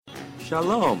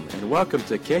Shalom, and welcome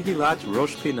to Kehilat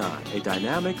Rosh Pinah, a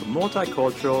dynamic,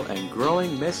 multicultural, and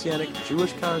growing Messianic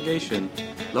Jewish congregation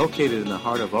located in the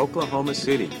heart of Oklahoma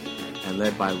City and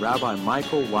led by Rabbi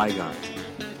Michael Weigand.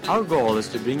 Our goal is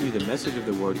to bring you the message of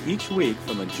the Word each week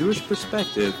from a Jewish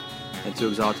perspective and to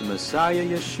exalt the Messiah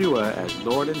Yeshua as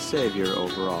Lord and Savior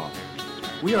over all.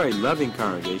 We are a loving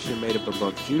congregation made up of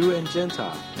both Jew and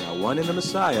Gentile, now one in the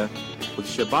Messiah, with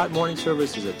Shabbat morning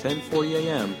services at 10:40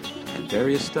 a.m., and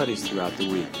various studies throughout the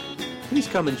week. Please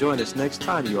come and join us next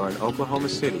time you are in Oklahoma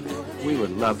City. We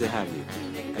would love to have you.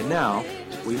 And now,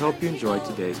 we hope you enjoyed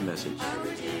today's message.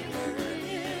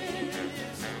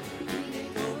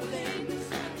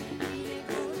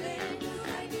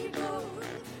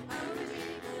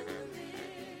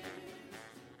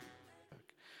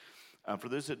 For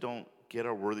those that don't get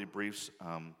our worthy briefs,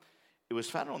 it was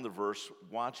found on the verse,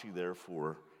 "Watch ye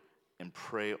therefore, and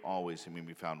pray always, and may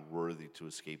be found worthy to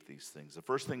escape these things." The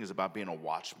first thing is about being a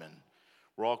watchman.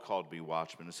 We're all called to be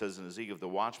watchmen. It says in Ezekiel, if the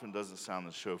watchman doesn't sound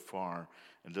the shofar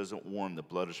and doesn't warn, the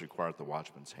blood is required at the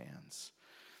watchman's hands.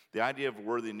 The idea of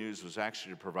worthy news was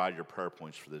actually to provide your prayer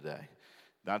points for the day.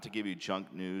 Not to give you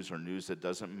junk news or news that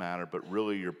doesn't matter, but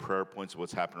really your prayer points of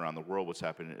what's happening around the world, what's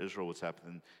happening in Israel, what's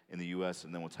happening in the U.S.,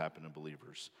 and then what's happening to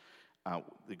believers.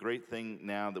 The great thing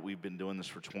now that we've been doing this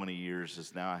for 20 years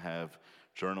is now I have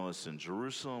journalists in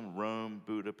Jerusalem, Rome,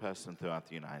 Budapest, and throughout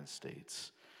the United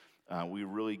States. We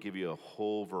really give you a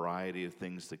whole variety of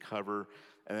things to cover.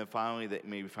 And then finally, that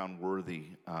may be found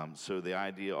worthy. So the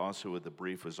idea also with the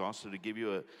brief was also to give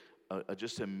you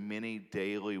just a mini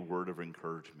daily word of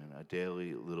encouragement, a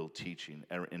daily little teaching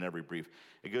in every brief.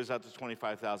 It goes out to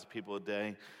 25,000 people a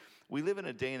day. We live in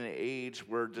a day and an age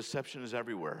where deception is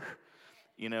everywhere.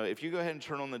 You know, if you go ahead and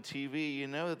turn on the TV, you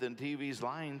know that the TV's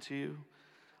lying to you.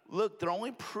 Look, they're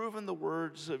only proving the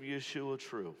words of Yeshua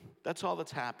true. That's all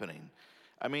that's happening.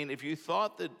 I mean, if you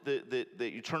thought that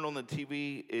you turned on the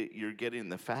TV, you're getting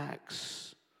the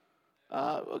facts,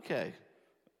 okay.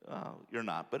 You're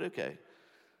not, but okay.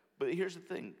 But here's the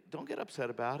thing. Don't get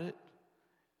upset about it.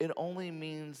 It only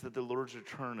means that the Lord's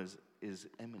return is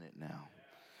imminent now.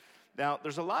 Now,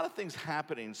 there's a lot of things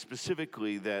happening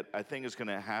specifically that I think is going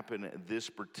to happen this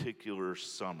particular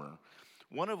summer.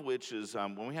 One of which is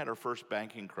when we had our first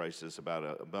banking crisis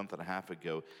about a month and a half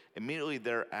ago, immediately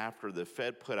thereafter, the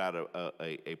Fed put out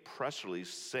a press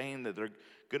release saying that they're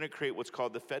going to create what's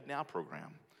called the Fed Now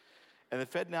program. And the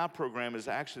Fed Now program is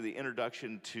actually the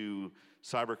introduction to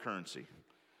cyber currency.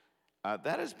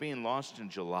 That is being launched in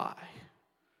July.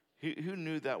 Who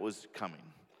knew that was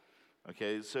coming?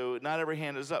 Okay, so not every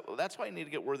hand is up. Well, that's why you need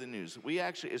to get worthy news. We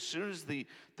actually, as soon as the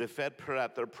Fed put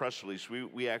out their press release,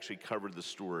 we actually covered the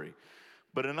story.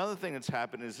 But another thing that's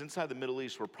happened is inside the Middle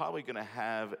East, we're probably going to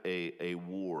have a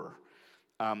war.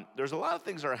 There's a lot of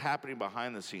things that are happening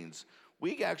behind the scenes.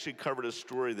 We actually covered a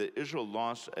story that Israel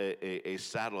launched a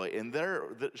satellite, and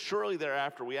shortly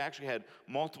thereafter, we actually had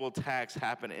multiple attacks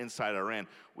happen inside Iran,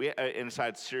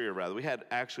 inside Syria, rather. We had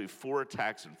actually 4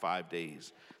 attacks in 5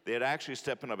 days. They had actually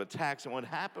stepped up attacks, and what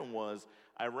happened was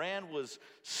Iran was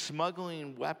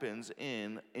smuggling weapons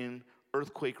in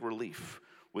earthquake relief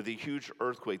with a huge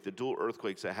earthquake, the dual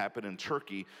earthquakes that happened in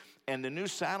Turkey, and the new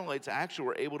satellites actually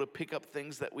were able to pick up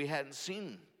things that we hadn't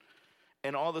seen.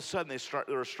 And all of a sudden,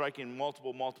 they were striking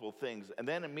multiple things. And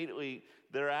then immediately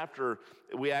thereafter,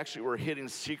 we actually were hitting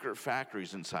secret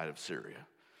factories inside of Syria.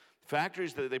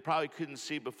 Factories that they probably couldn't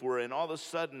see before. And all of a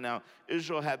sudden now,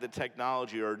 Israel had the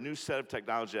technology or a new set of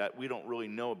technology that we don't really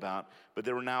know about, but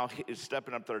they were now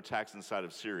stepping up their attacks inside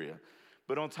of Syria.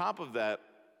 But on top of that,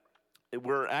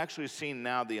 we're actually seeing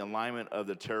now the alignment of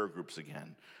the terror groups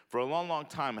again. For a long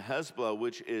time, Hezbollah,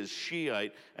 which is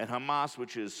Shiite, and Hamas,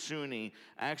 which is Sunni,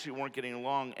 actually weren't getting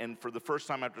along. And for the first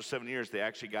time after 7 years, they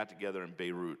actually got together in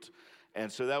Beirut.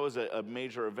 And so that was a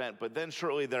major event. But then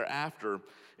shortly thereafter,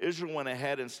 Israel went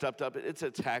ahead and stepped up its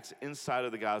attacks inside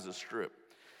of the Gaza Strip.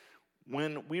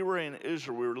 When we were in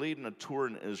Israel, we were leading a tour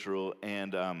in Israel,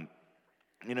 and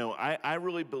I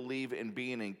really believe in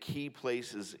being in key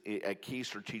places at key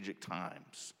strategic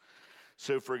times.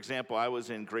 So, for example, I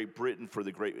was in Great Britain for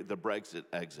the Brexit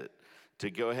exit to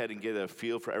go ahead and get a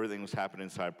feel for everything that was happening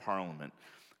inside Parliament.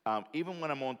 Even when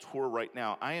I'm on tour right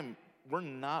now, we're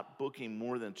not booking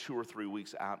more than 2 or 3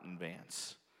 weeks out in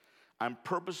advance. I'm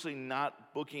purposely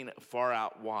not booking far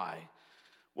out. Why?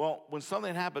 Well, when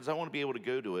something happens, I want to be able to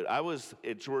go to it. I was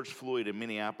at George Floyd in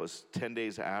Minneapolis 10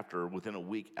 days after, within a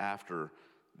week after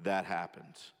that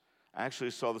happened. I actually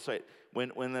saw the site.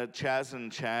 When the Chaz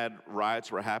and Chad riots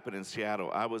were happening in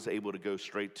Seattle, I was able to go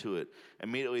straight to it.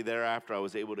 Immediately thereafter, I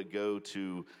was able to go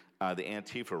to the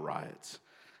Antifa riots.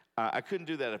 I couldn't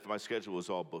do that if my schedule was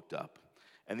all booked up.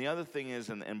 And the other thing is,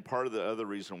 and part of the other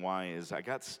reason why is I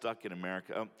got stuck in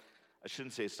America. I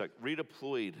shouldn't say stuck,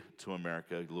 redeployed to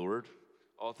America, Lord.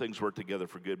 All things work together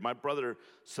for good. My brother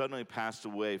suddenly passed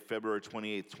away February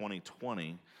 28th,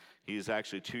 2020. He is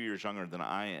actually 2 years younger than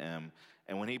I am.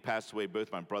 And when he passed away,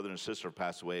 both my brother and sister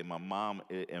passed away. My mom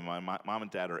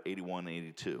and dad are 81 and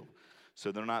 82.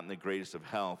 So they're not in the greatest of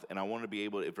health. And I want to be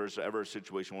able, if there's ever a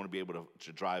situation, I want to be able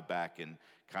to drive back and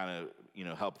kind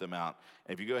of, help them out.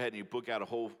 And if you go ahead and you book out a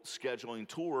whole scheduling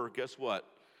tour, guess what?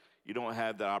 You don't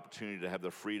have the opportunity to have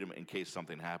the freedom in case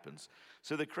something happens.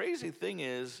 So the crazy thing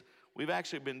is, we've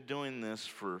actually been doing this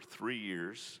for 3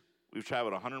 years. We've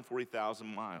traveled 140,000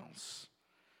 miles.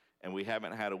 And we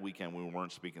haven't had a weekend when we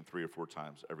weren't speaking 3 or 4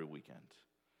 times every weekend.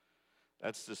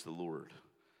 That's just the Lord.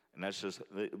 And that's just,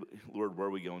 Lord, where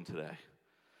are we going today?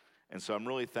 And so I'm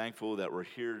really thankful that we're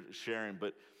here sharing.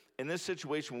 But in this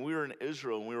situation, when we were in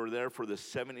Israel and we were there for the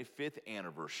 75th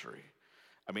anniversary,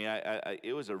 I mean,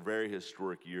 it was a very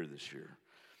historic year this year.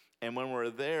 And when we were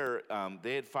there,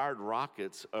 they had fired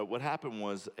rockets. What happened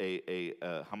was a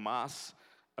Hamas,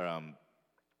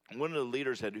 one of the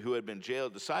leaders who had been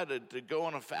jailed, decided to go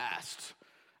on a fast.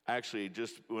 Actually,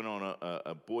 just went on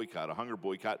a boycott, a hunger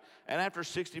boycott. And after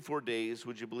 64 days,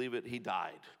 would you believe it, he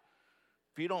died.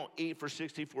 If you don't eat for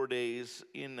 64 days,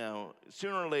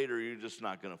 sooner or later, you're just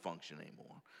not going to function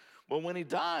anymore. Well, when he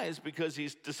dies, because he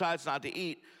decides not to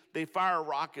eat, they fire a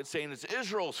rocket saying it's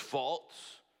Israel's fault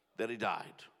that he died.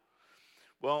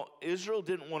 Well, Israel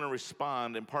didn't want to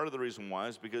respond, and part of the reason why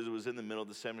is because it was in the middle of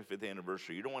the 75th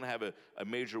anniversary. You don't want to have a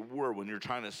major war when you're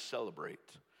trying to celebrate.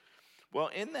 Well,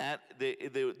 in that,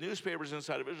 the newspapers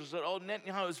inside of Israel said,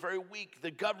 Netanyahu is very weak.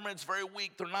 The government's very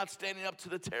weak. They're not standing up to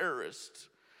the terrorists.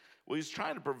 Well, he's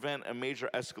trying to prevent a major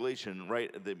escalation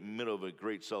right in the middle of a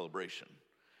great celebration.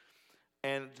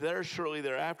 And shortly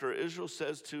thereafter, Israel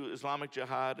says to Islamic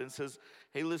Jihad and says,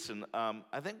 hey, listen,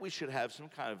 I think we should have some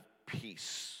kind of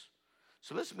peace.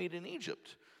 So let's meet in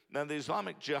Egypt. Now, the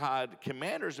Islamic Jihad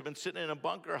commanders have been sitting in a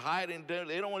bunker, hiding.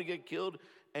 They don't want to get killed.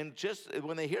 And just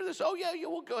when they hear this,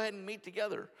 we'll go ahead and meet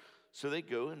together. So they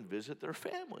go and visit their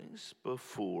families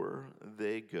before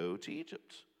they go to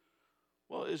Egypt.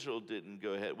 Well, Israel didn't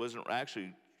go ahead, wasn't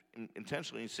actually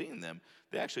intentionally seeing them.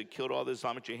 They actually killed all the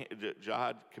Islamic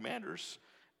Jihad commanders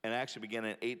and actually began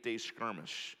an 8-day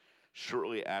skirmish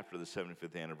shortly after the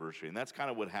 75th anniversary. And that's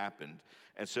kind of what happened.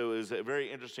 And so it was a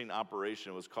very interesting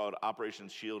operation. It was called Operation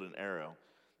Shield and Arrow.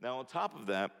 Now, on top of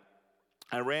that,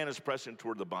 Iran is pressing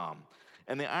toward the bomb.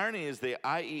 And the irony is the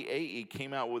IAEA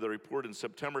came out with a report in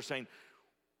September saying,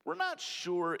 we're not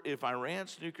sure if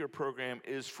Iran's nuclear program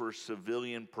is for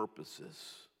civilian purposes.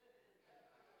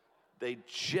 They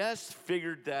just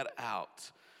figured that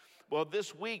out. Well,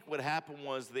 this week what happened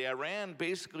was the Iran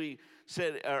basically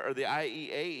said, or the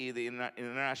IAEA, the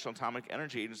International Atomic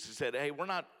Energy Agency, said, hey, we're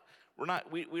not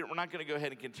going to go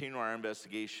ahead and continue our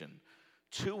investigation.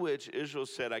 To which Israel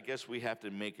said, I guess we have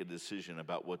to make a decision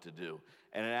about what to do.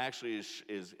 And it actually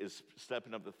is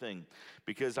stepping up the thing.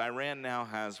 Because Iran now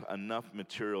has enough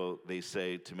material, they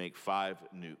say, to make 5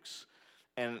 nukes.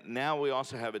 And now we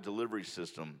also have a delivery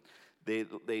system.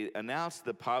 They announced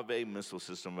the Pave missile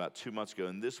system about 2 months ago.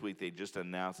 And this week they just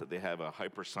announced that they have a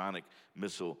hypersonic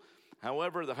missile.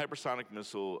 However, the hypersonic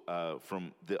missile,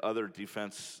 from the other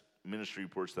defense ministry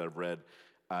reports that I've read,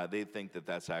 they think that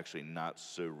that's actually not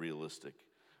so realistic.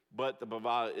 But the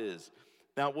bravado is.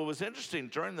 Now, what was interesting,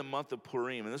 during the month of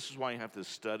Purim, and this is why you have to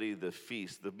study the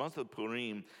feast, the month of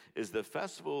Purim is the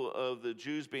festival of the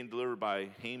Jews being delivered by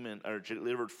Haman, or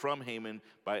delivered from Haman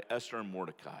by Esther and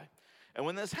Mordecai. And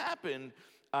when this happened,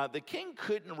 the king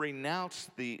couldn't renounce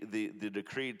the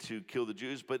decree to kill the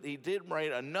Jews, but he did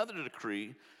write another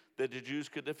decree that the Jews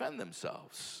could defend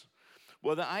themselves.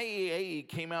 Well, the IAEA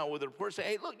came out with a report saying,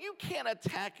 hey, look, you can't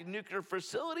attack nuclear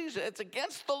facilities. It's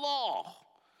against the law.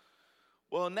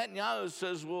 Well, Netanyahu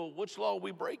says, well, which law are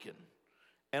we breaking?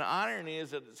 And irony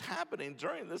is that it's happening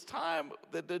during this time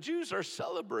that the Jews are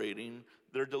celebrating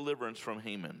their deliverance from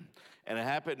Haman. And it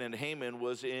happened, and Haman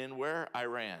was in where?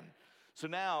 Iran. So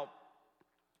now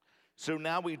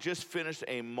we just finished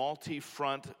a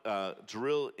multi-front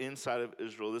drill inside of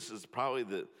Israel. This is probably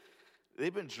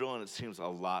they've been drilling, it seems, a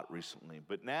lot recently.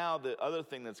 But now the other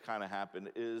thing that's kind of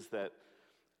happened is that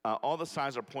all the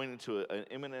signs are pointing to an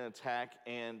imminent attack.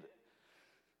 And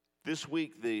this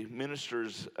week, the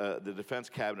ministers, the defense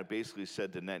cabinet basically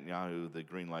said to Netanyahu, the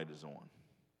green light is on.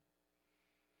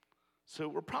 So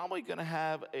we're probably going to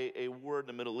have a war in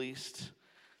the Middle East.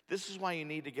 This is why you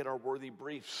need to get our worthy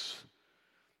briefs.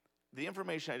 The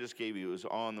information I just gave you is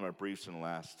on my briefs in the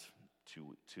last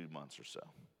two months or so.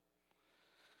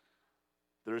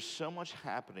 There's so much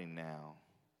happening now.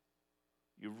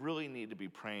 you really need to be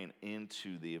praying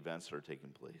into the events that are taking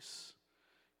place.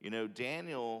 You know,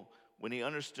 Daniel, when he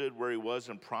understood where he was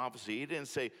in prophecy, he didn't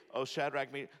say, oh, Shadrach,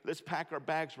 let's pack our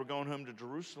bags, we're going home to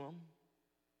Jerusalem.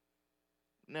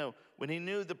 No, when he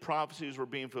knew the prophecies were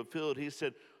being fulfilled, he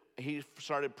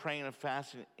started praying and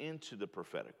fasting into the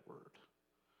prophetic word.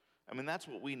 I mean, that's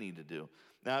what we need to do.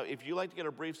 Now, if you like to get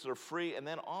our briefs, they're free. And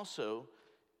then also,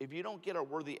 if you don't get our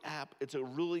Worthy app, it's a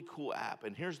really cool app.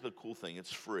 And here's the cool thing,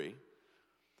 it's free.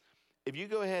 If you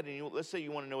go ahead and let's say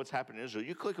you want to know what's happening in Israel,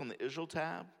 you click on the Israel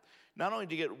tab. Not only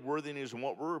do you get Worthy News and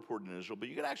what we're reporting in Israel, but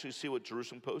you can actually see what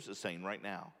Jerusalem Post is saying right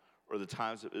now, or the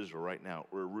Times of Israel right now,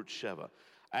 or Root Sheva.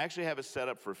 I actually have it set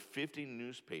up for 50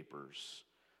 newspapers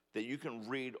that you can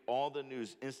read all the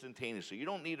news instantaneously. You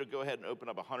don't need to go ahead and open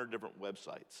up 100 different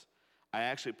websites. I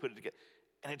actually put it together,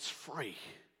 and it's free.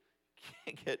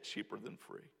 Can't get cheaper than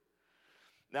free.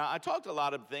 Now, I talked a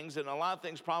lot of things, and a lot of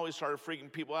things probably started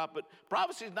freaking people out, but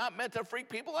prophecy is not meant to freak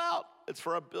people out. It's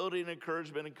for our building,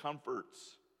 encouragement, and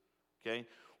comforts, okay?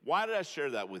 Why did I share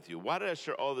that with you? Why did I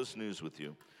share all this news with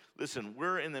you? Listen,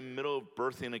 we're in the middle of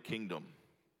birthing a kingdom.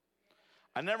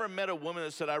 I never met a woman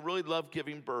that said, I really love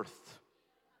giving birth,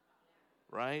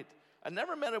 right? I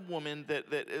never met a woman that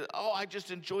I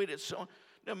just enjoyed it so.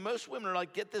 No, most women are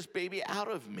like, get this baby out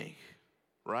of me,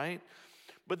 right?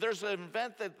 But there's an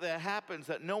event that happens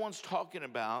that no one's talking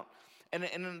about. And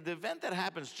the event that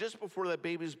happens just before that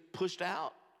baby's pushed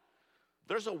out,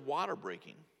 there's a water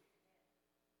breaking.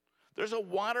 There's a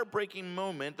water breaking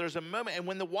moment. There's a moment. And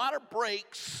when the water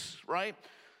breaks, right,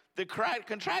 the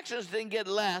contractions didn't get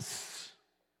less.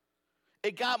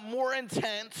 It got more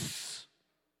intense.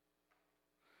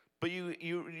 But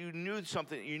you knew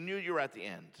something. You knew you were at the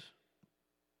end.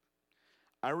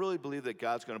 I really believe that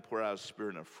God's going to pour out His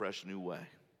Spirit in a fresh new way.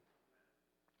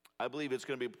 I believe it's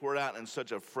going to be poured out in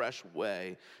such a fresh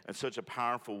way, in such a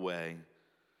powerful way.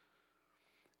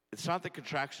 It's not that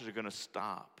contractions are going to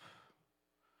stop,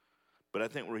 but I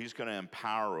think where He's going to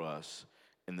empower us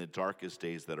in the darkest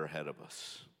days that are ahead of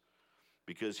us,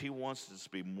 because He wants us to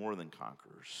be more than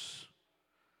conquerors.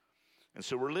 And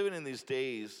so we're living in these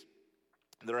days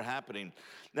that are happening.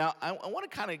 Now, I want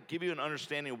to kind of give you an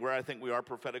understanding of where I think we are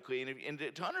prophetically. And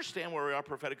to understand where we are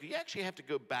prophetically, you actually have to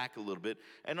go back a little bit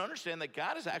and understand that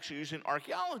God is actually using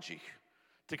archaeology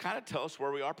to kind of tell us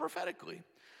where we are prophetically.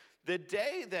 The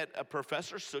day that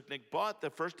Professor Suknik bought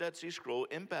the first Dead Sea Scroll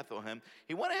in Bethlehem,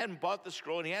 he went ahead and bought the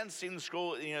scroll, and he hadn't seen the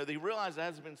scroll. You know, he realized it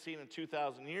hasn't been seen in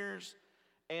 2,000 years.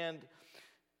 And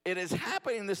it is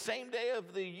happening the same day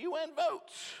of the UN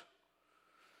votes.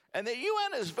 And the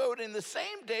UN is voting the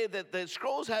same day that the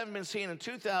scrolls haven't been seen in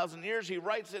 2,000 years. He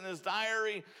writes in his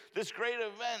diary, this great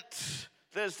event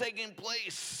that is taking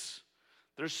place.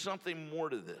 There's something more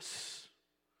to this.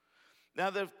 Now,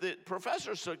 the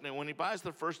Professor Suknik, when he buys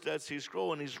the first Dead Sea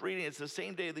Scroll and he's reading, it's the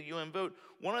same day of the UN vote.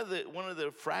 One of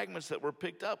the fragments that were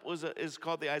picked up is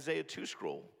called the Isaiah 2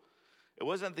 scroll. It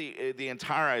wasn't the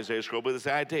entire Isaiah scroll, but it's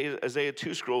the Isaiah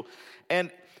 2 scroll. And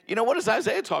you know, what does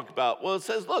Isaiah talk about? Well, it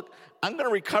says, look, I'm going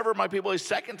to recover my people a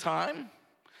second time.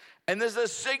 And there's a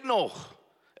signal.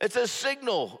 It's a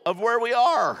signal of where we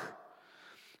are.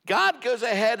 God goes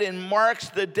ahead and marks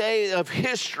the day of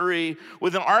history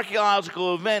with an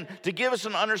archaeological event to give us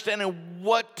an understanding of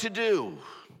what to do,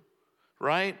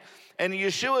 right? And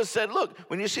Yeshua said, look,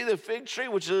 when you see the fig tree,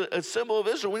 which is a symbol of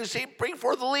Israel, when you see it, bring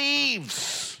forth the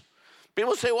leaves.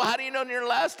 People say, well, how do you know in your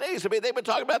last days? I mean, they've been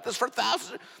talking about this for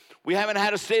thousands. We haven't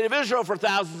had a state of Israel for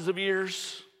thousands of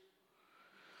years.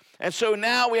 And so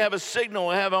now we have a signal,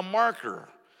 we have a marker.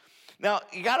 Now,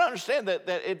 you got to understand that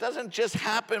it doesn't just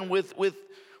happen with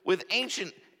ancient,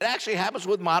 it actually happens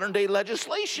with modern day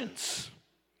legislations.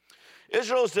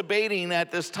 Israel is debating at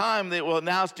this time,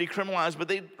 now it's decriminalized, but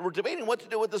they were debating what to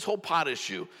do with this whole pot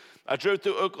issue. I drove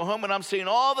through Oklahoma and I'm seeing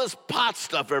all this pot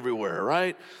stuff everywhere,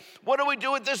 right? What do we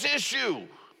do with this issue,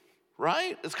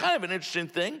 right? It's kind of an interesting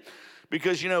thing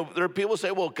because, you know, there are people who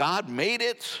say, well, God made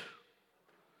it.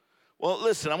 Well,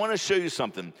 listen, I want to show you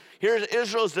something. Here's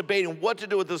Israel's debating what to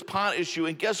do with this pot issue,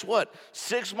 and guess what?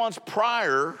 6 months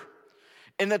prior,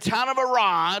 in the town of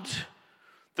Arad,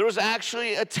 there was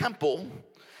actually a temple.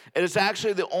 It is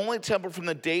actually the only temple from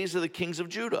the days of the kings of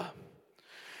Judah.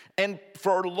 And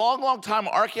for a long, long time,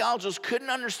 archaeologists couldn't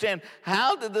understand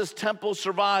how did this temple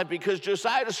survive because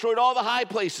Josiah destroyed all the high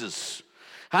places.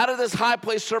 How did this high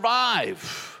place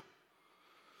survive?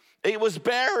 It was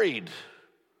buried.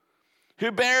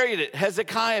 Who buried it?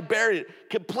 Hezekiah buried it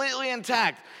completely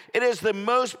intact. It is the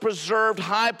most preserved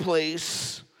high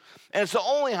place, and it's the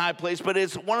only high place, but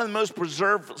it's one of the most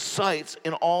preserved sites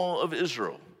in all of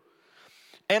Israel.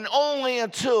 And only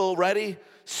until, ready,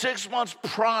 6 months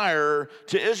prior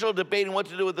to Israel debating what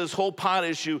to do with this whole pot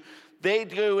issue, they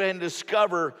go and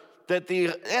discover that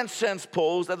the incense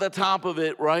poles at the top of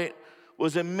it, right,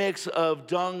 was a mix of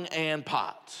dung and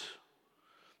pot.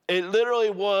 It literally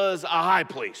was a high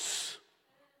place.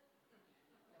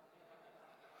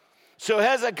 So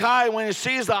Hezekiah, when he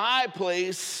sees the high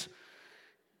place,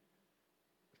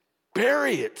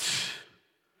 bury it.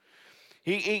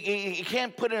 He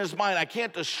can't put in his mind, I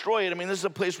can't destroy it. I mean, this is a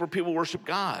place where people worship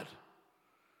God.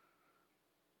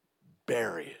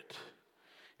 Bury it.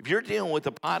 If you're dealing with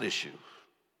a pot issue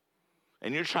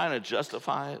and you're trying to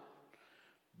justify it,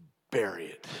 bury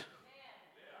it.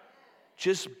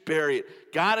 Just bury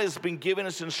it. God has been giving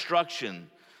us instruction.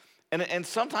 And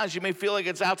sometimes you may feel like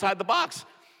it's outside the box.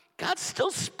 God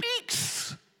still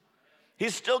speaks.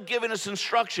 He's still giving us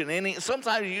instruction. And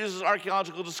sometimes he uses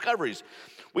archaeological discoveries.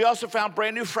 We also found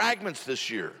brand new fragments this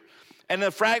year. And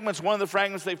the fragments, one of the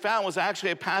fragments they found was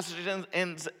actually a passage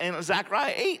in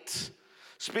Zechariah 8.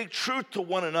 Speak truth to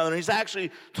one another. And he's actually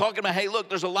talking about, hey, look,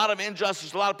 there's a lot of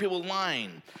injustice, a lot of people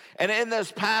lying. And in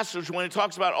this passage, when he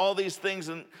talks about all these things,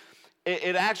 and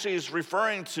it actually is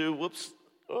referring to,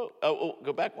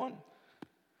 go back one.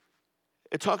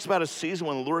 It talks about a season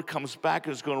when the Lord comes back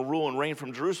and is going to rule and reign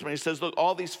from Jerusalem. And he says, look,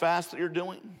 all these fasts that you're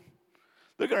doing,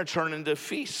 they're going to turn into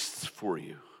feasts for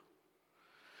you.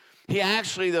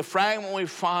 The fragment we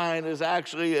find is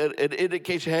actually an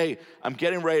indication, hey, I'm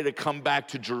getting ready to come back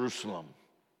to Jerusalem.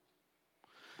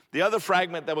 The other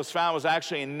fragment that was found was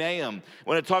actually in Nahum,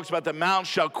 when it talks about the mountains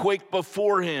shall quake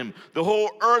before him. The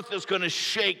whole earth is going to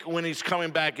shake when he's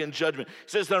coming back in judgment.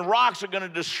 It says the rocks are going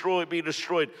to be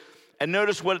destroyed. And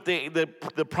notice what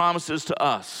the promise is to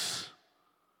us.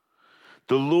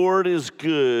 The Lord is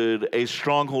good, a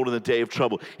stronghold in the day of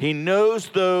trouble. He knows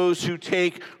those who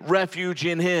take refuge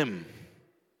in him.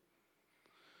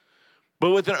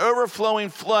 But with an overflowing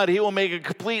flood, he will make a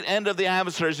complete end of the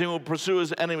adversaries. He will pursue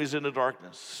his enemies into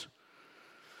darkness.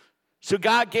 So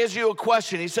God gives you a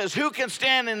question. He says, who can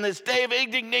stand in this day of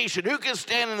indignation? Who can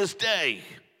stand in this day?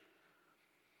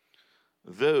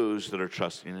 Those that are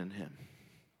trusting in him.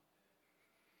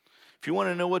 If you want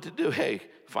to know what to do, hey,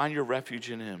 find your refuge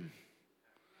in him.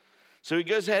 So he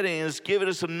goes ahead and has given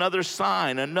us another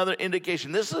sign, another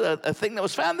indication. This is a thing that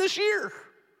was found this year,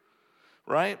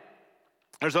 right?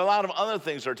 There's a lot of other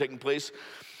things that are taking place.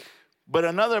 But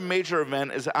another major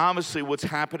event is obviously what's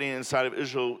happening inside of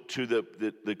Israel to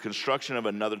the construction of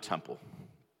another temple.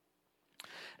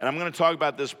 And I'm going to talk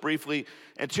about this briefly.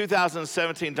 In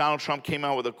 2017, Donald Trump came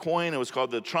out with a coin. It was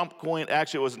called the Trump coin.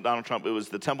 Actually, it wasn't Donald Trump. It was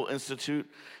the Temple Institute.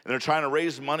 And they're trying to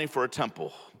raise money for a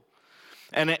temple.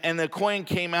 And the coin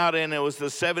came out, and it was the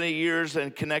 70 years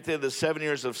and connected the 7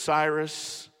 years of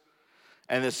Cyrus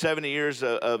and the 70 years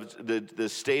of the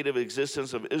state of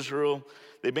existence of Israel.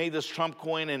 They made this Trump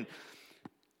coin,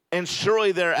 and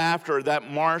shortly thereafter,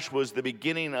 that march was the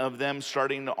beginning of them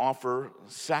starting to offer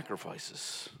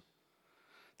sacrifices.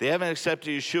 They haven't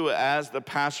accepted Yeshua as the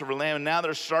Passover lamb, and now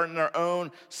they're starting their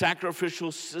own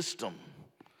sacrificial system.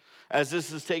 As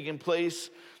this is taking place,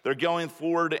 they're going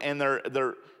forward, and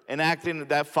they're enacting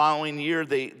that following year,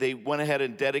 they went ahead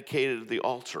and dedicated the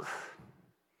altar.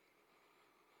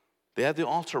 They had the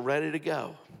altar ready to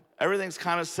go. Everything's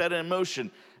kind of set in motion.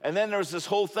 And then there's this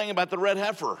whole thing about the red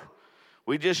heifer.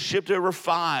 We just shipped over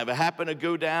 5. I happened to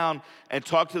go down and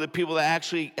talk to the people that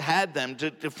actually had them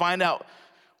to find out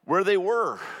where they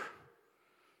were.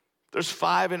 There's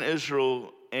 5 in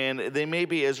Israel, and they may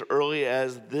be as early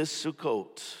as this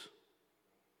Sukkot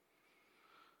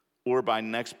or by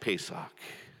next Pesach.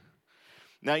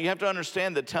 Now, you have to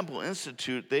understand the Temple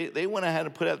Institute, they went ahead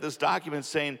and put out this document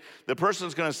saying the person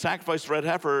who's going to sacrifice the red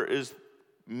heifer is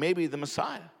maybe the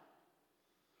Messiah.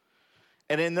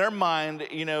 And in their mind,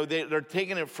 you know, they're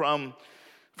taking it from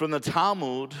the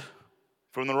Talmud,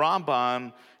 from the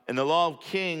Ramban, and the Law of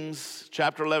Kings,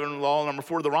 chapter 11, law number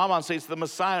 4. The Ramban says the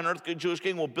Messiah, an earthly Jewish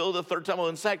king, will build a third temple.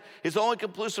 In fact, his only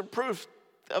conclusive proof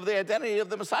of the identity of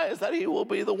the Messiah is that he will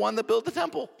be the one that built the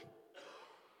temple.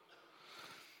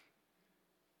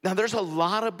 Now, there's a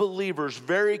lot of believers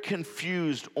very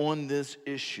confused on this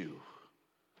issue.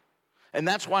 And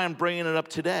that's why I'm bringing it up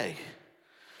today.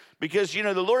 Because, you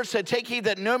know, the Lord said, take heed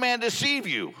that no man deceive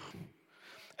you.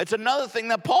 It's another thing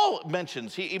that Paul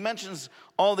mentions. He mentions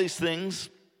all these things.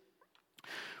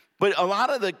 But a lot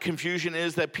of the confusion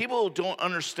is that people don't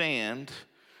understand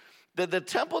that the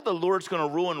temple the Lord's going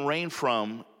to rule and reign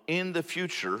from in the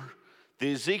future,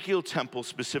 the Ezekiel temple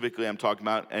specifically I'm talking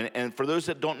about, and for those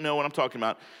that don't know what I'm talking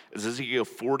about, is Ezekiel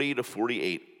 40 to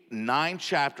 48. 9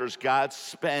 chapters God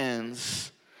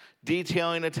spends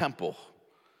detailing a temple.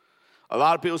 A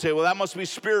lot of people say, well, that must be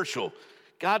spiritual.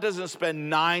 God doesn't spend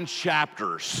 9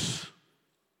 chapters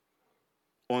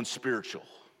on spiritual.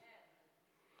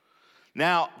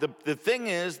 Now, the thing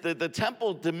is that the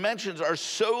temple dimensions are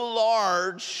so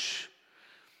large,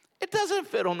 it doesn't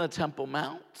fit on the Temple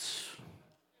Mount.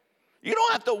 You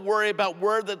don't have to worry about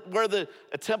where the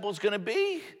temple is going to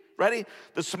be. Ready?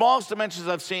 The smallest dimensions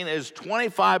I've seen is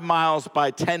 25 miles by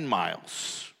 10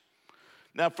 miles.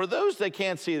 Now, for those that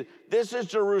can't see, this is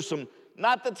Jerusalem,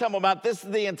 not the Temple Mount. This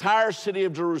is the entire city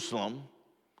of Jerusalem,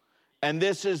 and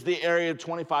this is the area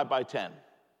 25 by 10,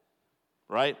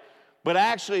 right? But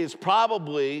actually, it's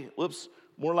probably,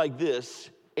 more like this,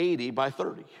 80 by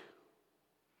 30.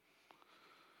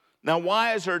 Now,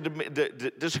 why is there a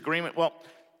disagreement? Well,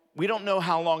 we don't know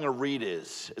how long a reed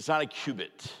is. It's not a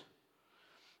cubit.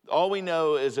 All we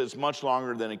know is it's much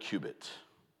longer than a cubit.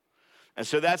 And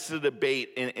so that's the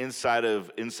debate inside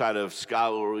of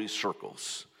scholarly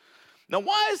circles. Now,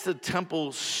 why is the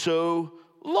temple so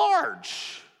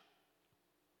large?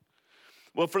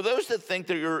 Well, for those that think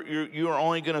that you are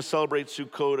only going to celebrate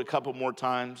Sukkot a couple more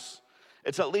times,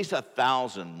 it's at least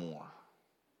 1,000 more.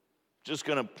 Just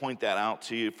going to point that out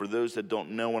to you. For those that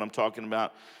don't know what I'm talking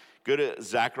about, go to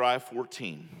Zechariah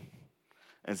 14.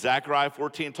 And Zechariah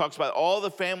 14 talks about all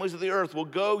the families of the earth will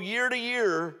go year to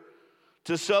year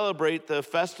to celebrate the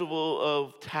festival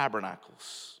of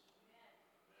tabernacles.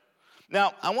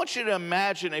 Now, I want you to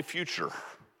imagine a future.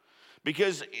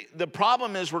 Because the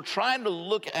problem is we're trying to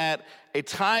look at a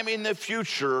time in the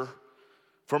future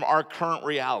from our current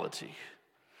reality.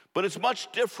 But it's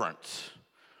much different.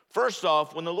 First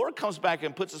off, when the Lord comes back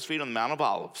and puts his feet on the Mount of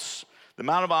Olives, the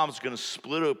Mount of Olives is going to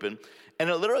split open. And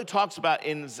it literally talks about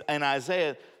in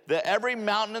Isaiah that every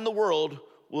mountain in the world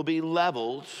will be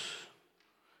leveled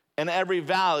and every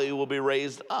valley will be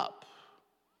raised up.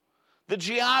 The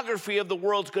geography of the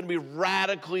world is going to be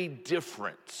radically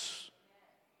different.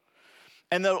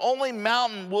 And the only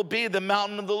mountain will be the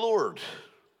mountain of the Lord,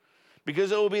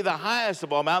 because it will be the highest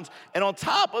of all mountains. And on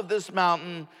top of this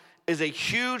mountain is a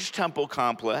huge temple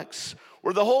complex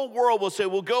where the whole world will say,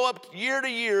 we'll go up year to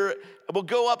year, we'll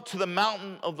go up to the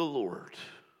mountain of the Lord.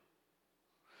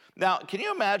 Now, can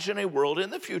you imagine a world in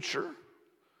the future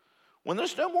when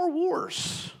there's no more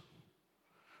wars?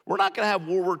 We're not going to have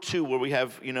World War II where we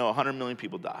have, 100 million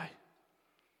people die.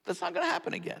 That's not going to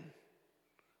happen again,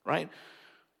 right?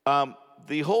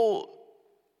 The whole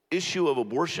issue of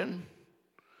abortion,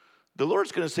 the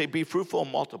Lord's going to say, be fruitful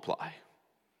and multiply.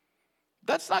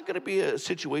 That's not going to be a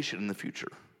situation in the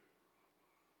future,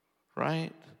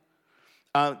 right?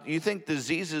 You think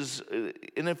diseases,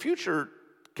 in the future,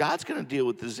 God's going to deal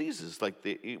with diseases.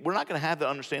 We're not going to have that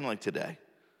understanding like today.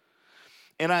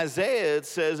 In Isaiah, it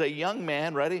says a young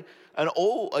man, ready?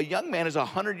 A young man is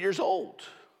 100 years old.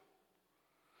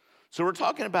 So we're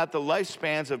talking about the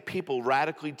lifespans of people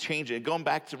radically changing, going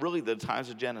back to really the times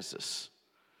of Genesis.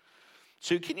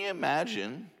 So can you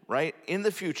imagine, right, in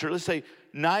the future, let's say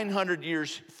 900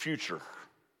 years future,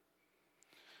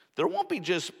 there won't be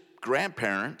just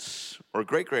grandparents or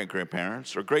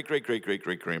great-great-grandparents or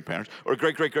great-great-great-great-great-grandparents or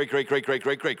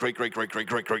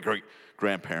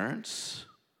great-great-great-great-great-great-great-great-great-great-great-grandparents.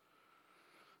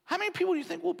 How many people do you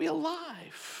think will be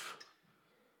alive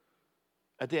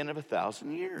at the end of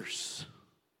 1,000 years?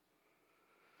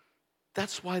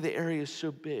 That's why the area is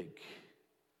so big.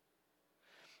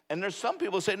 And there's some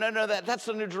people who say, no, that's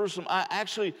the New Jerusalem.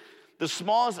 Actually, the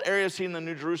smallest area seen in the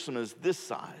New Jerusalem is this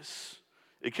size.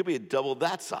 It could be double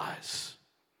that size.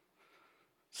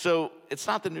 So it's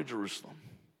not the New Jerusalem.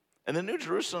 And the New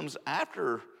Jerusalem's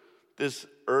after this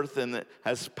earth and it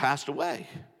has passed away.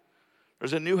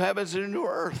 There's a new heavens and a new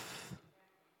earth.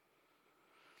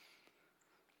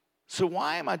 So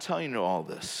why am I telling you all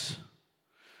this?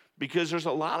 Because there's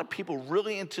a lot of people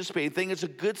really anticipating, think it's a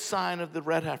good sign of the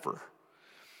red heifer.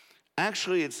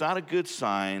 Actually, it's not a good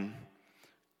sign.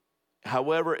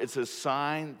 However, it's a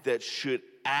sign that should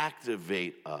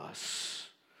activate us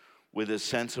with a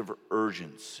sense of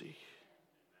urgency.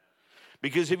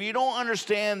 Because if you don't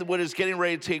understand what is getting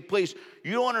ready to take place,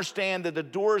 you don't understand that the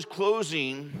door is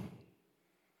closing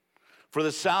for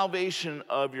the salvation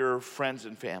of your friends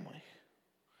and family.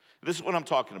 This is what I'm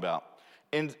talking about.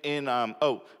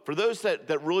 For those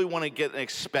that really want to get an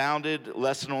expounded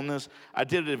lesson on this, I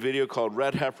did a video called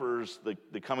Red Heifers,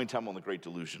 the Coming Temple and the Great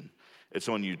Delusion. It's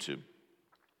on YouTube.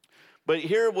 But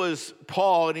here was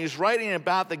Paul, and he's writing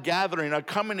about the gathering,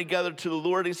 coming together to the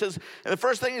Lord. He says, and the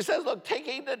first thing he says, look, take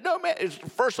heed that no man,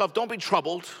 first off, don't be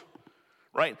troubled,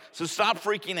 right? So stop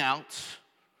freaking out.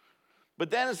 But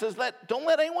then it says, don't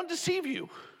let anyone deceive you.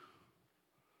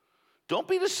 Don't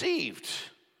be deceived.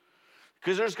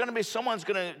 Because there's going to be someone's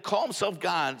going to call himself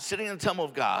God, sitting in the temple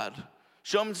of God,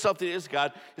 show himself that he is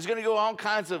God. He's going to go all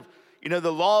kinds of,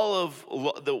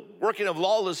 the working of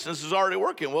lawlessness is already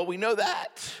working. Well, we know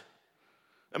that.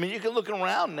 I mean, you can look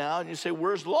around now and you say,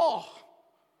 where's law?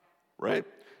 Right?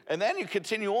 And then you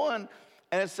continue on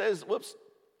and it says,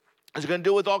 it's going to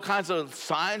deal with all kinds of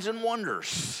signs and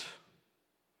wonders.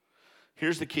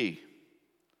 Here's the key.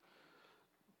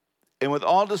 And with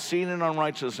all deceit and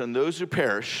unrighteousness and those who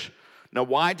perish. Now,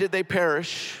 why did they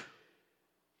perish?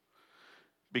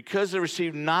 Because they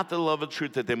received not the love of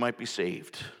truth that they might be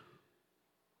saved.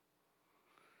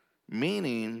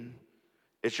 Meaning,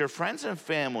 it's your friends and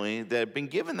family that have been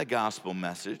given the gospel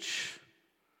message.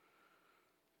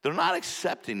 They're not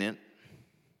accepting it.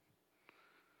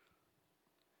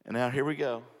 And now here we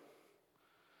go.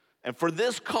 And for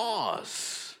this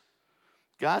cause,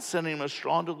 God's sending them a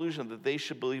strong delusion that they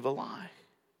should believe a lie.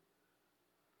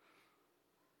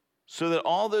 So that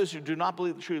all those who do not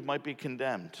believe the truth might be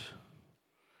condemned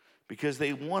because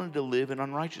they wanted to live in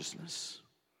unrighteousness.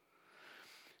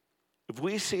 If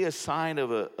we see a sign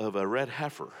of a red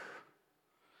heifer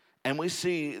and we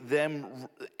see them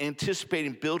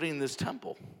anticipating building this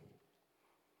temple,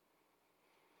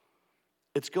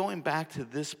 it's going back to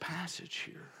this passage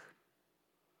here.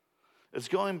 It's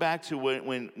going back to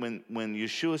when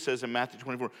Yeshua says in Matthew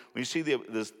 24, when you see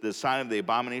the sign of the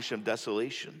abomination of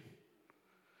desolation,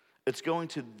 it's going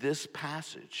to this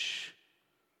passage.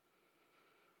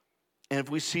 And if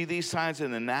we see these signs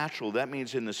in the natural, that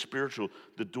means in the spiritual,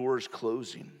 the door is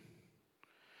closing.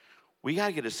 We got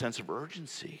to get a sense of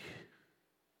urgency.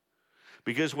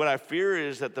 Because what I fear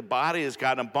is that the body has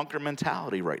got a bunker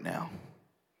mentality right now.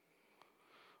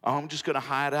 Oh, I'm just going to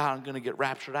hide out. I'm going to get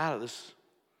raptured out of this.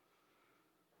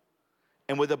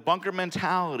 And with a bunker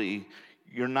mentality,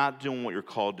 you're not doing what you're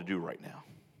called to do right now.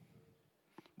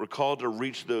 We're called to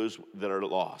reach those that are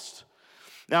lost.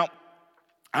 Now,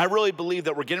 I really believe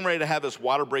that we're getting ready to have this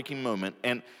water-breaking moment,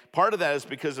 and part of that is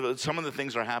because of some of the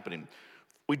things that are happening.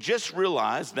 We just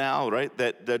realized now, right,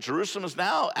 that Jerusalem is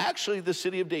now actually the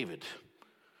city of David.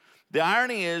 The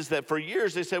irony is that for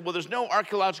years they said, well, there's no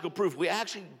archaeological proof.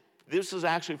 This is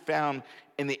actually found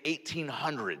in the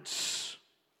 1800s.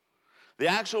 The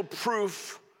actual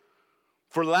proof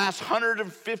for the last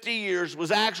 150 years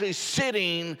was actually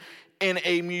sitting in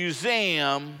a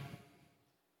museum.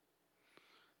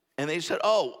 And they said,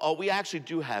 oh, we actually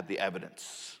do have the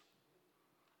evidence.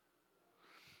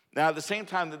 Now, at the same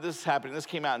time that this is happening, this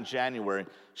came out in January,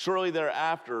 shortly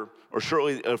thereafter,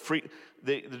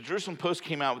 the Jerusalem Post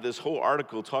came out with this whole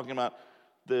article talking about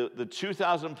the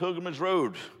 2000 Pilgrimage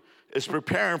Road is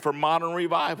preparing for modern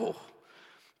revival.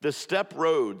 The step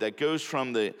road that goes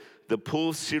from the Pool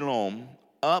of Siloam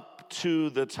up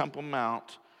to the Temple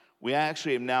Mount, we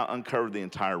actually have now uncovered the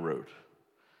entire road.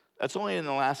 That's only in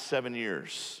the last 7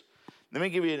 years. Let me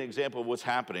give you an example of what's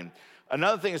happening.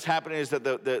 Another thing that's happening is that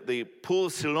the Pool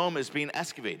of Siloam is being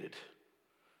excavated.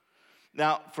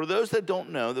 Now, for those that don't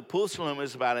know, the Pool of Siloam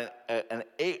is about an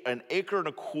acre and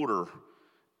a quarter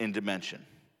in dimension.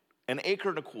 An acre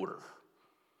and a quarter.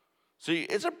 So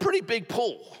it's a pretty big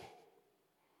pool.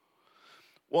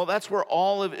 Well, that's where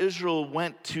all of Israel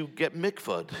went to get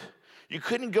mikvah. You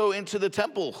couldn't go into the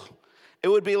temple. It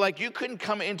would be like you couldn't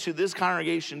come into this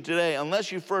congregation today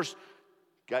unless you first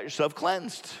got yourself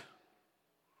cleansed.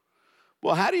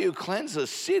 Well, how do you cleanse a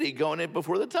city going in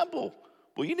before the temple?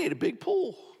 Well, you need a big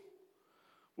pool.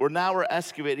 Now we're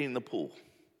excavating the pool,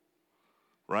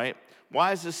 right?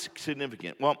 Why is this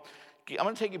significant? Well, I'm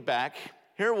going to take you back.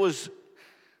 Here it was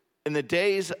in the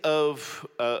days of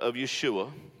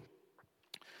Yeshua.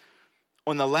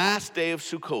 On the last day of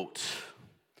Sukkot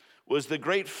was the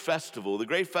great festival. The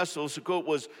great festival of Sukkot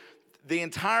was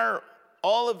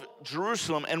all of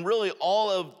Jerusalem and really all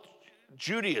of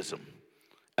Judaism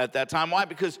at that time. Why?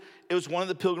 Because it was one of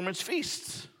the pilgrimage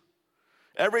feasts.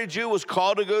 Every Jew was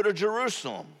called to go to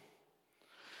Jerusalem.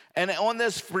 And on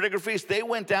this particular feast, they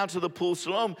went down to the Pool of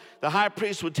Siloam. The high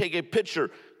priest would take a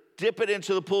pitcher, dip it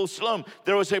into the Pool of Siloam.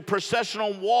 There was a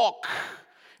processional walk.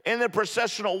 In the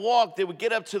processional walk, they would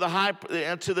get up to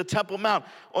the Temple Mount.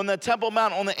 On the Temple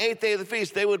Mount, on the 8th day of the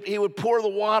feast, he would pour the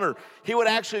water. He would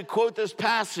actually quote this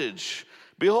passage.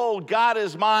 Behold, God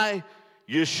is my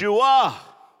Yeshua.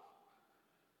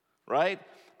 Right?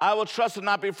 I will trust and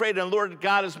not be afraid. And Lord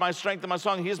God is my strength and my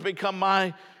song. He has become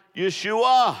my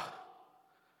Yeshua.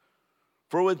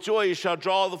 For with joy you shall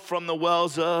draw from the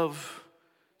wells of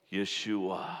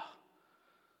Yeshua.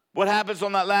 What happens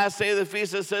on that last day of the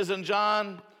feast? It says in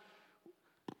John,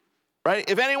 right?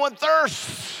 If anyone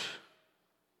thirsts,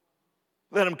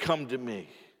 let him come to me.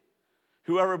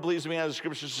 Whoever believes in me, as the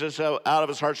scripture says, out of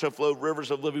his heart shall flow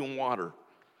rivers of living water.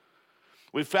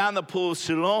 We found the Pool of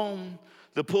Siloam.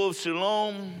 The pool of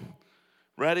Siloam,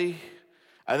 ready?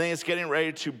 I think it's getting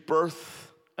ready to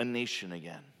birth a nation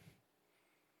again.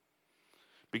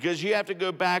 Because you have to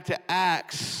go back to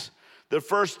Acts, the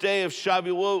first day of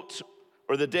Shavuot,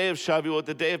 or the day of Shavuot,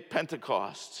 the day of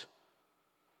Pentecost.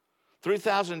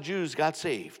 3,000 Jews got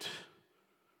saved.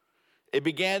 It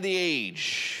began the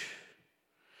age.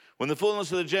 When the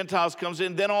fullness of the Gentiles comes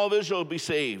in, then all of Israel will be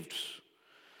saved.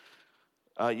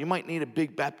 You might need a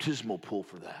big baptismal pool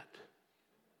for that.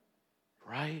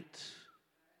 Right?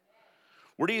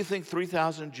 Where do you think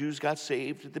 3,000 Jews got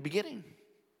saved at the beginning?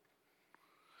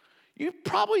 You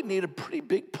probably need a pretty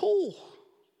big pool.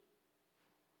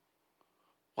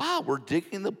 Wow, we're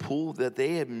digging the pool that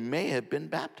they may have been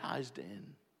baptized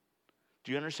in.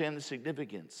 Do you understand the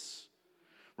significance?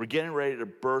 We're getting ready to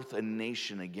birth a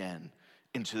nation again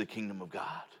into the kingdom of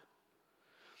God.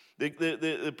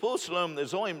 The pool of Siloam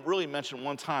is only really mentioned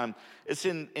one time. It's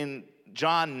in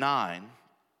John 9.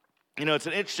 You know, it's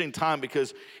an interesting time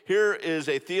because here is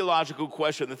a theological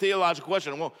question. The theological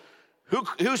question, well,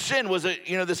 whose sin was it?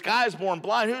 You know, this guy is born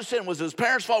blind. Whose sin was it? His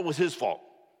parents' fault? Was his fault?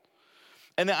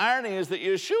 And the irony is that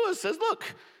Yeshua says, look,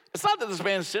 it's not that this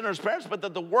man's sin or his parents, but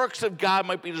that the works of God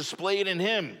might be displayed in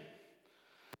him.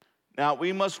 Now,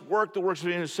 we must work the works of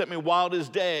him who sent me while it is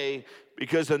day,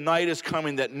 because the night is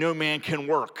coming that no man can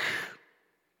work.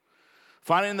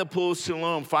 Finding the pool of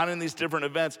Siloam, finding these different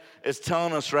events is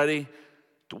telling us, ready,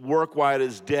 to work while it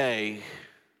is day.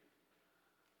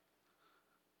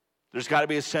 There's got to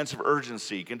be a sense of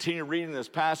urgency. Continue reading this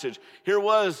passage. Here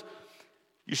was,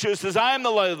 Yeshua says, I am the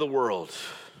light of the world,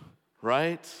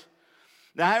 right?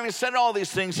 Now, having said all these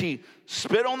things, he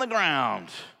spit on the ground.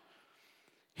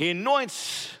 He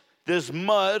anoints this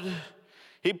mud.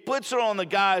 He puts it on the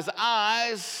guy's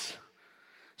eyes.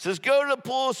 Says, go to the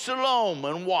pool of Siloam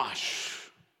and wash.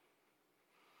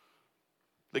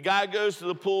 The guy goes to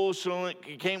the pool. So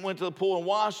he went to the pool and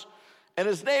washed. And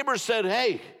his neighbor said,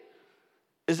 hey,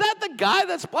 is that the guy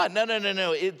that's blind?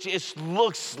 No. It just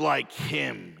looks like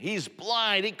him. He's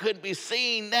blind. He couldn't be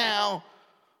seen now.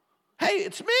 Hey,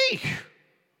 it's me.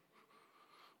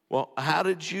 Well, how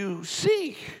did you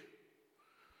see?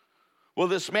 Well,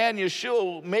 this man,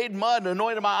 Yeshua, made mud and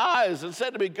anointed my eyes and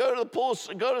said to me, go to the pool,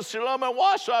 go to Siloam and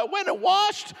wash. So I went and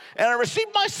washed, and I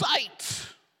received my sight.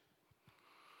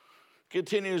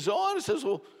 Continues on. He says,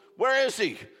 well, where is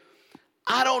he?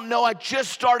 I don't know. I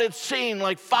just started seeing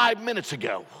like 5 minutes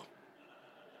ago.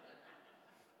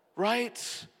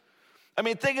 Right? I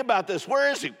mean, think about this.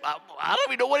 Where is he? I don't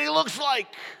even know what he looks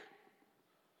like.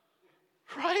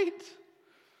 Right?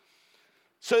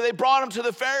 So they brought him to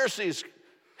the Pharisees.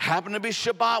 Happened to be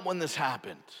Shabbat when this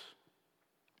happened.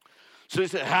 So he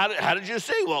said, how did you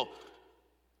see? Well,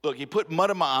 look, he put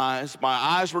mud in my eyes. My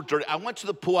eyes were dirty. I went to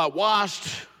the pool. I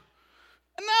washed.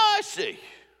 And now I see.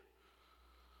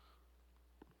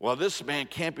 Well, this man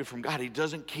can't be from God. He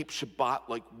doesn't keep Shabbat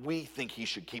like we think he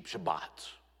should keep Shabbat.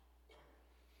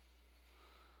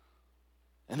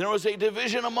 And there was a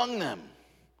division among them.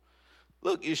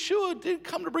 Look, Yeshua did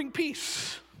come to bring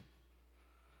peace.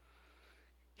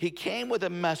 He came with a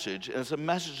message, and it's a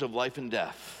message of life and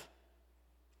death.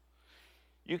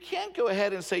 You can't go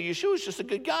ahead and say Yeshua's just a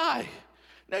good guy.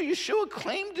 No, Yeshua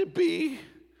claimed to be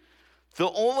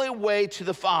the only way to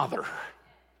the Father.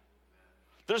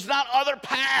 There's not other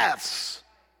paths.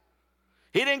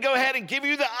 He didn't go ahead and give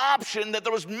you the option that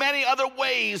there was many other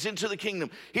ways into the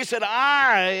kingdom. He said,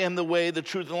 I am the way, the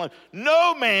truth, and the life.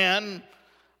 No man,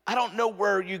 I don't know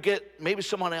where you get, maybe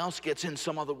someone else gets in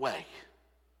some other way.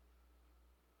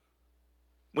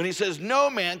 When he says, no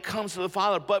man comes to the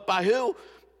Father, but by who?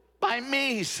 By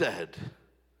me, he said.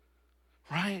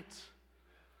 Right?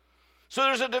 So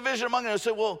there's a division among them. I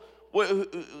said, well,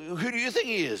 who do you think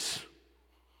he is?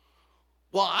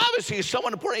 Well, obviously he's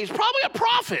someone important. He's probably a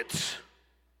prophet.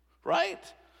 Right?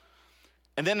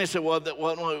 And then they said,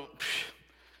 well,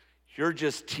 you're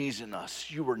just teasing us.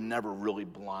 You were never really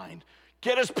blind.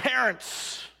 Get his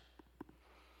parents.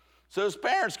 So his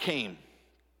parents came.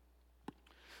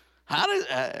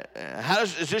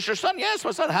 Is this your son? Yes,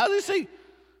 my son. How does he see?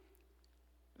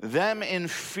 Them in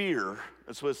fear,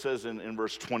 that's what it says in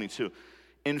verse 22.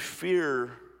 In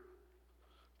fear,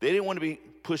 they didn't want to be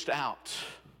pushed out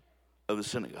of the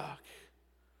synagogue.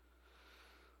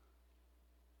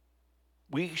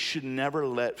 We should never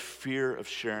let fear of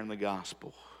sharing the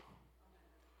gospel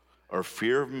or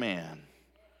fear of man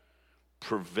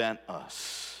prevent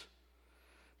us.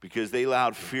 Because they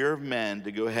allowed fear of men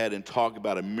to go ahead and talk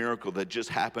about a miracle that just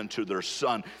happened to their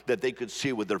son that they could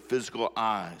see with their physical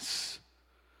eyes.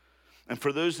 And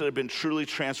for those that have been truly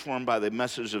transformed by the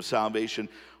message of salvation,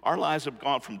 our lives have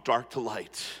gone from dark to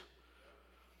light.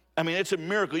 I mean, it's a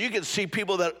miracle. You can see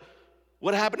people that,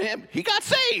 what happened to him? He got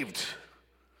saved.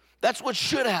 That's what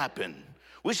should happen.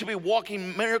 We should be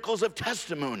walking miracles of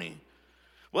testimony.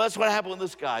 Well, that's what happened with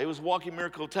this guy. He was walking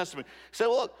miracle of testimony. He said,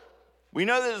 well, look, we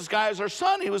know that this guy is our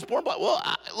son. He was born blind. Well,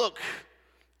 look,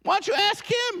 why don't you ask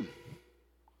him?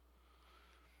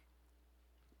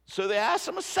 So they asked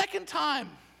him a second time.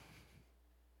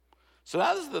 So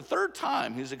now this is the third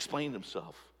time he's explained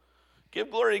himself. Give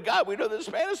glory to God. We know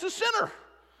this man is a sinner.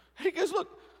 And he goes,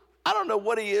 look, I don't know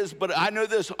what he is, but I know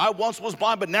this. I once was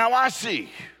blind, but now I see.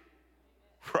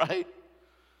 Right?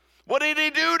 What did he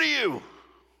do to you?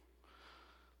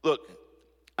 Look,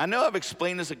 I know I've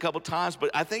explained this a couple times,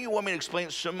 but I think you want me to explain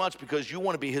it so much because you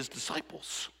want to be his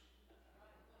disciples.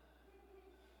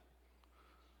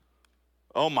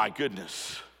 Oh my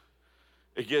goodness.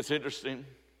 It gets interesting.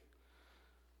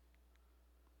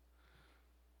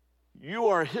 You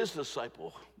are his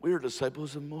disciple. We are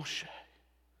disciples of Moshe.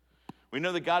 We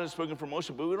know that God has spoken from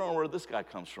Moshe, but we don't know where this guy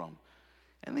comes from.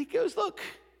 And he goes, look,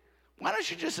 why don't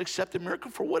you just accept the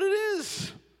miracle for what it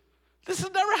is? This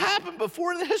has never happened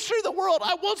before in the history of the world.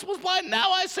 I once was blind,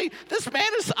 now I see. This man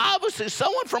is obviously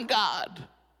someone from God.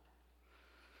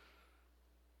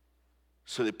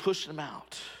 So they pushed him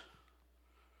out.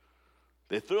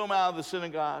 They threw him out of the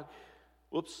synagogue.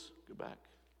 Whoops, go back.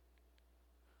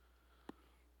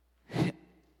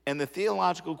 And the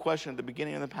theological question at the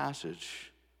beginning of the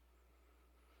passage,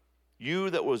 you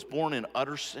that was born in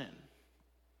utter sin.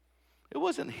 It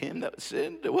wasn't him that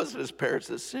sinned. It wasn't his parents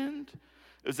that sinned.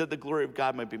 It was that the glory of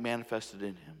God might be manifested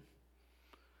in him.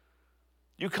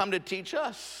 You come to teach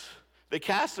us. They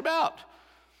cast him out.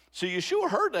 So Yeshua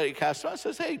heard that he cast him out and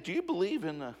says, hey, do you believe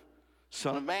in the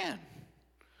Son of Man?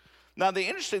 Now, the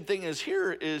interesting thing is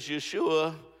here is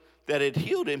Yeshua that had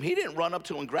healed him. He didn't run up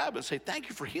to him and grab him and say, thank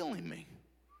you for healing me.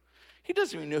 He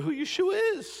doesn't even know who Yeshua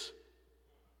is.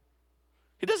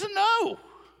 He doesn't know.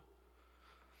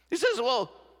 He says,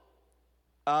 well,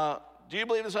 do you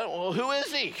believe in the Son? Well, who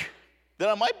is he? That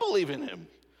I might believe in him.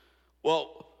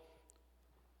 Well,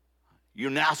 you're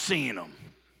now seeing him.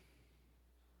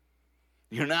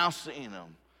 You're now seeing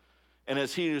him. And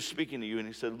as he was speaking to you, and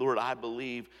he said, Lord, I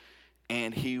believe,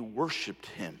 and he worshiped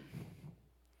him.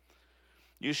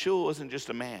 Yeshua wasn't just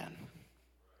a man.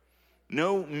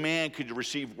 No man could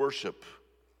receive worship.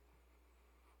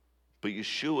 But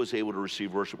Yeshua was able to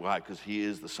receive worship. Why? Because he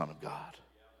is the Son of God.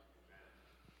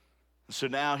 So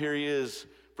now here he is.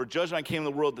 For judgment came in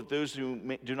the world that those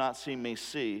who do not see may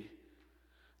see,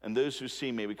 and those who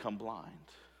see may become blind.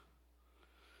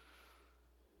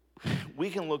 We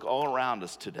can look all around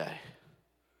us today.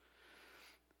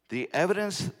 The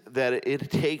evidence that it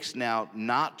takes now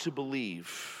not to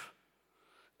believe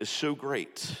is so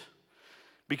great.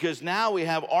 Because now we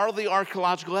have all the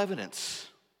archaeological evidence.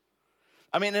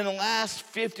 I mean, in the last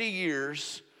 50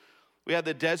 years, we have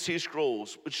the Dead Sea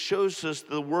Scrolls, which shows us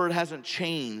the word hasn't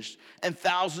changed in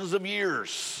thousands of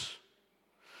years.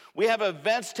 We have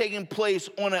events taking place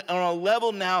on a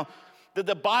level now that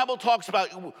the Bible talks about.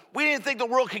 We didn't think the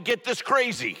world could get this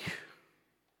crazy.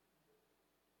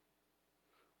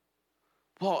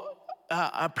 Well,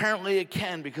 apparently it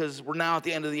can, because we're now at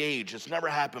the end of the age. It's never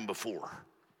happened before.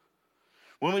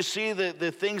 When we see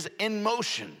the things in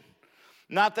motion,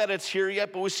 not that it's here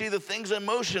yet, but we see the things in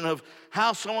motion of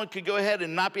how someone could go ahead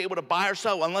and not be able to buy or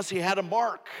sell unless he had a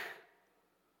mark.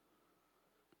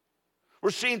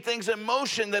 We're seeing things in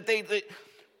motion that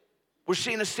we're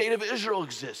seeing a state of Israel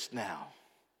exist now.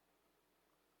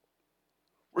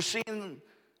 We're seeing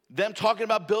them talking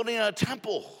about building a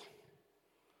temple.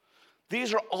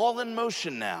 These are all in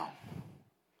motion now.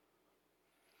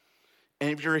 And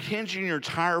if you're hinging your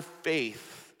entire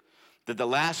faith that the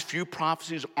last few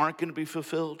prophecies aren't going to be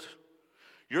fulfilled,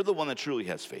 you're the one that truly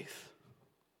has faith.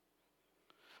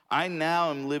 I now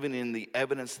am living in the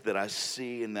evidence that I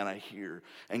see and that I hear.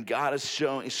 And God is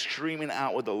screaming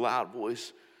out with a loud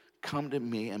voice, come to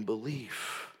me and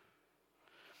believe.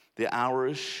 The hour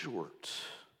is short.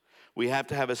 We have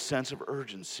to have a sense of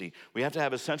urgency. We have to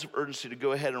have a sense of urgency to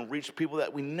go ahead and reach people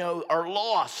that we know are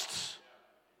lost.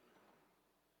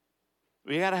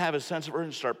 We got to have a sense of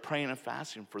urgency, start praying and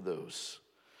fasting for those.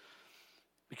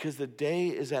 Because the day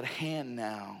is at hand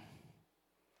now,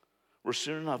 where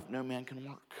soon enough no man can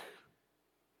work.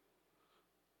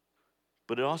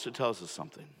 But it also tells us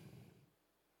something,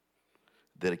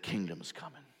 that a kingdom is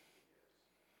coming.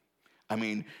 I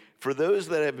mean, for those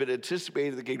that have been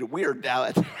anticipating the kingdom, we are now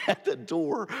at the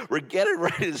door. We're getting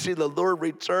ready to see the Lord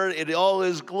return in all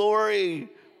his glory.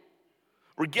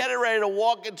 We're getting ready to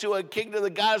walk into a kingdom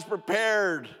that God has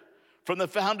prepared from the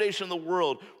foundation of the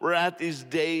world. We're at these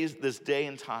days, this day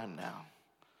and time now.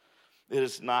 It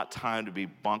is not time to be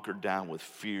bunkered down with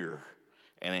fear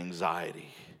and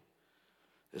anxiety.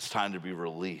 It's time to be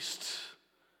released,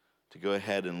 to go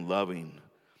ahead and loving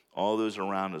all those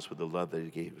around us with the love that he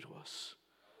gave to us.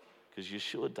 Because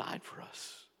Yeshua died for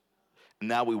us. And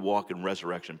now we walk in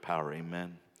resurrection power,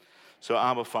 amen. So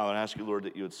Abba, Father, I ask you, Lord,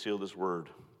 that you would seal this word.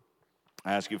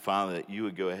 I ask you, Father, that you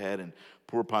would go ahead and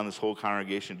pour upon this whole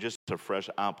congregation just a fresh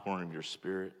outpouring of your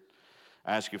Spirit.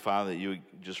 I ask you, Father, that you would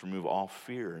just remove all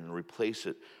fear and replace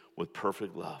it with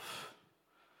perfect love.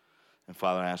 And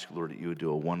Father, I ask you, Lord, that you would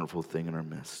do a wonderful thing in our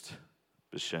midst.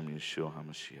 B'Shem Yeshua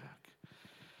HaMashiach.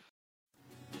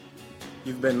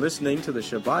 You've been listening to the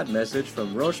Shabbat message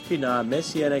from Rosh Pinah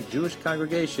Messianic Jewish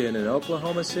Congregation in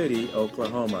Oklahoma City,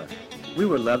 Oklahoma. We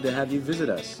would love to have you visit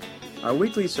us. Our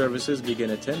weekly services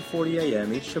begin at 10:40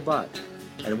 a.m. each Shabbat,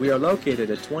 and we are located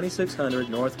at 2600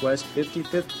 Northwest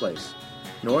 55th Place,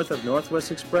 north of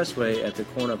Northwest Expressway at the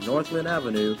corner of Northland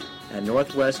Avenue and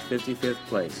Northwest 55th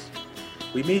Place.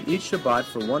 We meet each Shabbat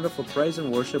for wonderful praise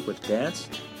and worship with dance,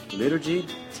 liturgy,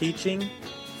 teaching,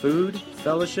 food,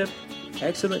 fellowship,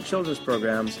 excellent children's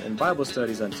programs, and Bible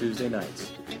studies on Tuesday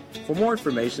nights. For more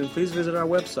information, please visit our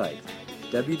website,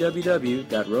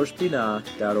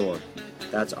 www.roshpinah.org.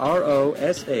 That's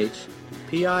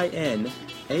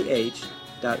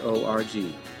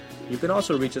ROSHPINAH.org. You can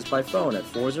also reach us by phone at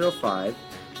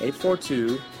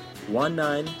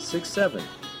 405-842-1967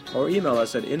 or email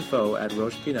us at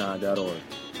info@roshpinah.org.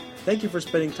 Thank you for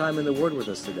spending time in the Word with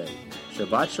us today.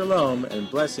 Shabbat Shalom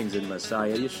and blessings in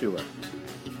Messiah Yeshua.